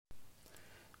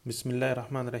Bismillah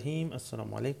Rahman Rahim.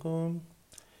 Assalamu alaikum.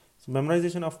 So,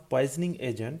 memorization of poisoning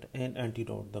agent and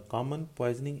antidote. The common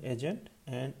poisoning agent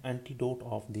and antidote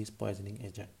of this poisoning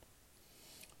agent.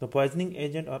 The poisoning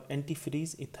agent are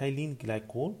antifreeze ethylene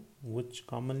glycol, which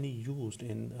commonly used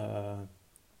in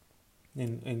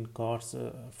cars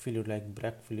fluid like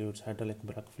brake fluids, hydraulic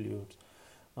brake fluids,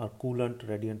 or coolant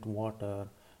radiant water,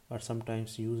 or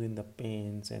sometimes used in the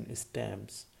paints and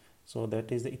stamps. So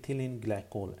that is the ethylene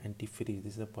glycol antifreeze.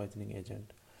 This is a poisoning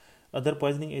agent. Other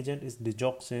poisoning agent is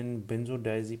digoxin,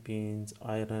 benzodiazepines,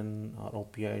 iron, or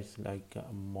opioids like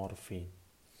morphine,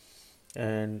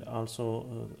 and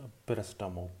also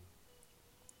paracetamol.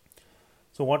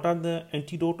 So what are the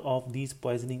antidote of these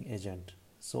poisoning agent?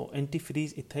 So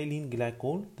antifreeze ethylene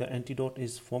glycol, the antidote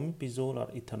is fomepizole or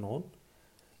ethanol.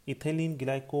 Ethylene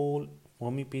glycol,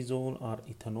 fomepizole or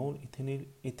ethanol.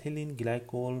 Ethylene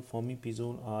glycol,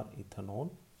 fomepizole or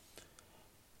ethanol.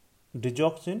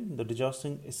 Digoxin, the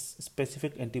digoxin is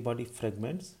specific antibody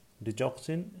fragments.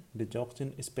 Digoxin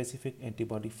specific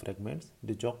antibody fragments.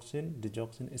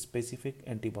 Digoxin specific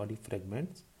antibody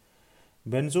fragments.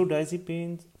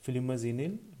 Benzodiazepines,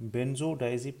 flumazenil.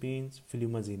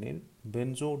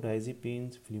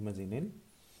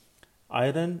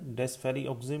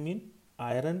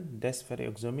 Iron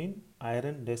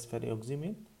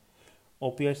desferrioxamine.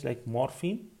 Opioids like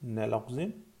morphine,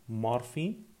 naloxone,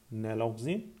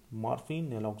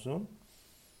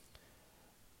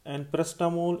 and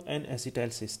paracetamol and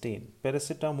acetylcysteine.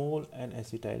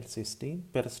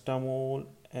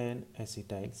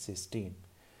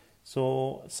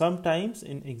 So sometimes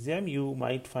in exam you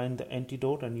might find the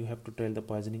antidote and you have to tell the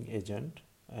poisoning agent,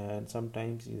 and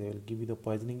sometimes they will give you the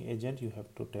poisoning agent, you have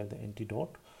to tell the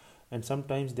antidote, and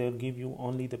sometimes they will give you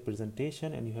only the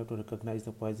presentation and you have to recognize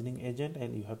the poisoning agent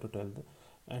and you have to tell the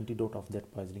antidote of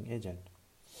that poisoning agent.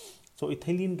 So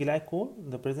ethylene glycol,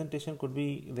 the presentation could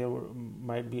be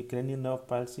might be cranial nerve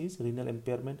palsies, renal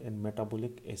impairment, and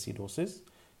metabolic acidosis.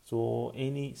 So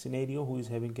any scenario who is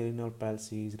having cranial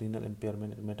palsies, renal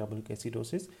impairment, and metabolic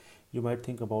acidosis, you might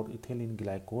think about ethylene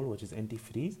glycol, which is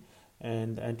antifreeze,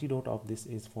 and the antidote of this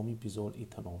is fomepizole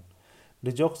ethanol.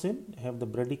 Digoxin have the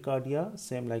bradycardia,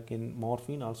 same like in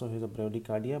morphine, also has a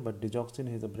bradycardia, but digoxin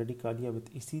has a bradycardia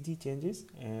with ECG changes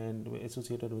and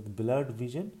associated with blurred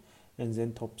vision and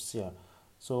xanthopsia.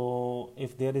 So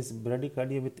if there is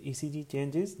bradycardia with ECG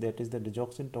changes, that is the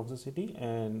digoxin toxicity,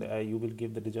 and you will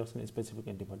give the digoxin specific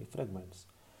antibody fragments.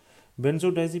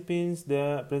 Benzodiazepines,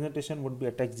 the presentation would be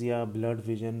ataxia, blurred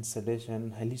vision,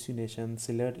 sedation, hallucination,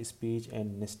 slurred speech,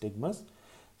 and nystagmus.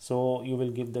 So you will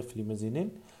give the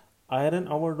flumazenil. Iron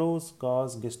overdose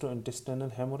cause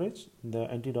gastrointestinal hemorrhage. The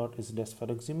antidote is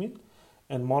desferrioxamine.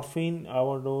 And morphine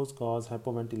overdose cause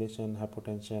hypoventilation,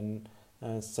 hypotension,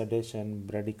 sedation,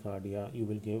 bradycardia. You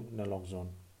will give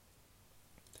naloxone.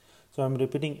 So I'm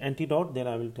repeating antidote, then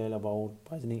I will tell about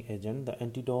poisoning agent. The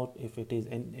antidote, if it is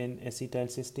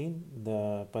N-acetylcysteine,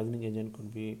 the poisoning agent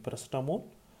could be paracetamol,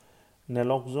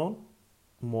 naloxone,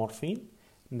 morphine,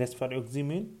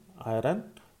 desferrioxamine, iron,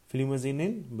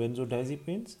 flumazenil,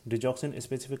 benzodiazepines, digoxin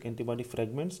specific antibody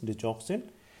fragments, digoxin,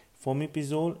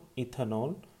 fomepizole,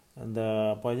 ethanol, and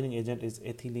the poisoning agent is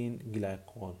ethylene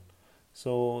glycol.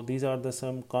 So these are the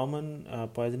some common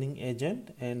poisoning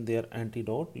agent and their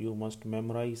antidote. You must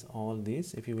memorize all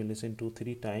this. If you will listen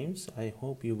 2-3 times, I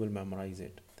hope you will memorize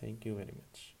it. Thank you very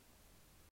much.